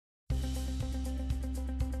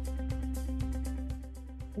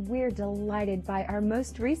We're delighted by our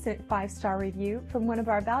most recent 5-star review from one of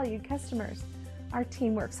our valued customers. Our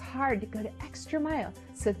team works hard to go the extra mile,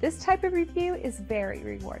 so this type of review is very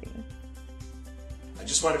rewarding. I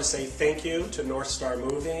just wanted to say thank you to North Star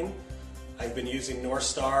Moving. I've been using North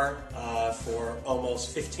Star for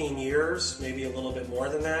almost 15 years, maybe a little bit more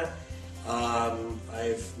than that.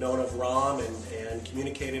 I've known of Ram and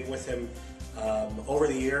communicated with him over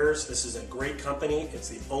the years. This is a great company. It's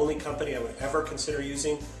the only company I would ever consider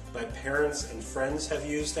using. My parents and friends have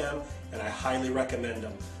used them, and I highly recommend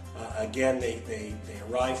them. Again, they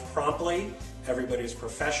arrive promptly. Everybody's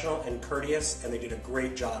professional and courteous, and they did a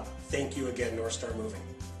great job. Thank you again, North Star Moving.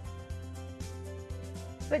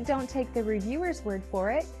 But don't take the reviewer's word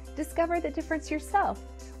for it. Discover the difference yourself.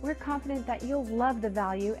 We're confident that you'll love the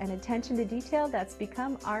value and attention to detail that's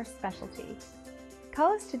become our specialty.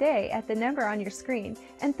 Call us today at the number on your screen,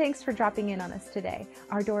 and thanks for dropping in on us today.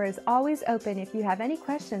 Our door is always open if you have any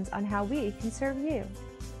questions on how we can serve you.